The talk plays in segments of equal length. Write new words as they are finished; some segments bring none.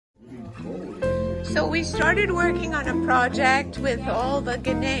So we started working on a project with all the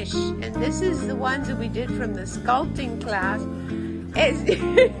Ganesh, and this is the ones that we did from the sculpting class.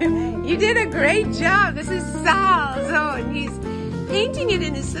 You did a great job. This is Sal, and he's painting it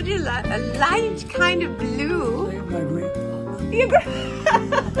in a sort of a light kind of blue.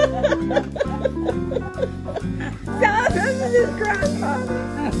 Sal, this is his grandpa.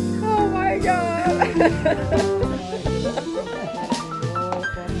 Oh my God.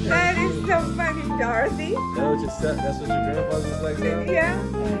 That is so funny, Dorothy. That's what your grandpa was like now? Yeah.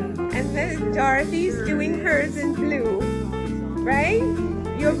 And then Dorothy's doing hers in blue, right?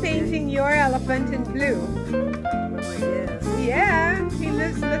 You're painting your elephant in blue. Oh, yes. Yeah, he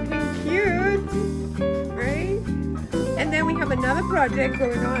looks looking cute, right? And then we have another project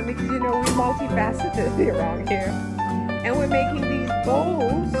going on because, you know, we're multifaceted around here. And we're making these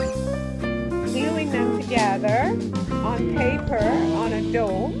bowls, gluing them together on paper, on a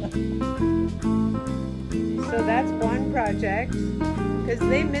dome. So that's one project, because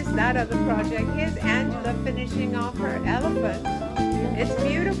they missed that other project. Here's Angela finishing off her elephant. It's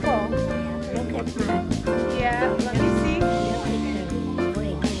beautiful. Look at that. Yeah, let me see.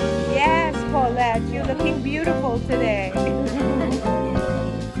 Yes, Paulette, you're looking beautiful today.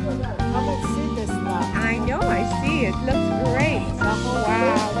 How much see this now? I know, I see. It looks great.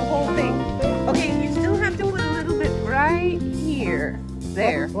 Wow, the whole thing. Okay, and you still have to put a little bit right here.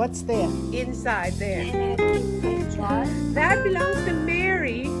 There. What's there? Inside there. That belongs to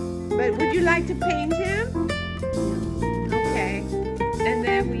Mary, but would you like to paint him? Okay. And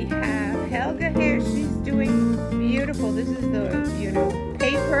then we have Helga here. She's doing beautiful. This is the, you know,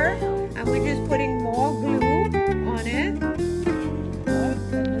 paper, and we're just putting more glue on it.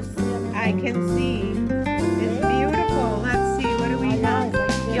 I can see. It's beautiful. Let's see. What do we have?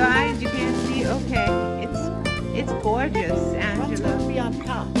 Your eyes, you can't see. Okay. It's gorgeous, Angela. What's going to be on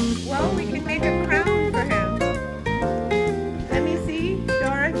top? Well, we can make a crown for him. Let me see,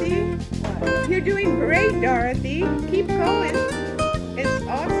 Dorothy. You're doing great, Dorothy. Keep going. It's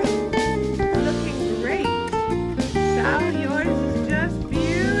awesome. Looking great. Sal, yours is just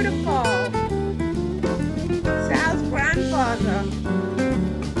beautiful. Sal's grandfather.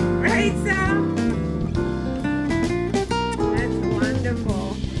 Right, Sal? That's wonderful.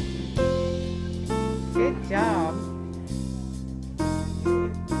 Good job.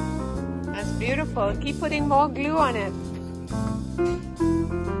 That's beautiful. Keep putting more glue on it.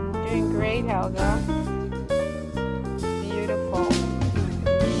 Doing great, Helga. Beautiful.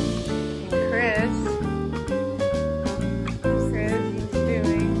 And Chris is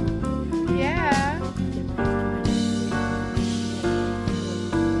doing, yeah.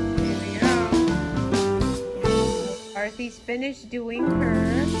 There we go. Arthy's finished doing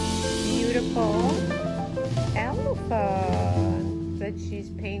her beautiful elephant that she's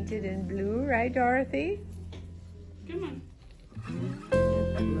painted in blue, right, Dorothy? Come on.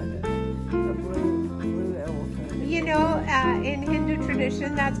 You know, in Hindu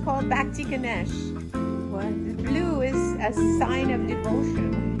tradition, that's called Bhakti Ganesh. What? Blue is a sign of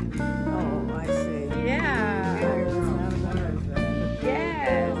devotion. Oh, I see. Yeah.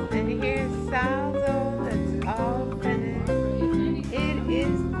 Yes. And here's Salzo. That's all finished. It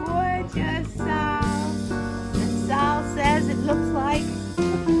is gorgeous, Sal. And Sal says it looks like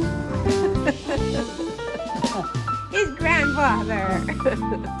his grandfather.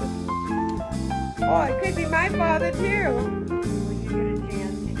 Oh, it could be my father too.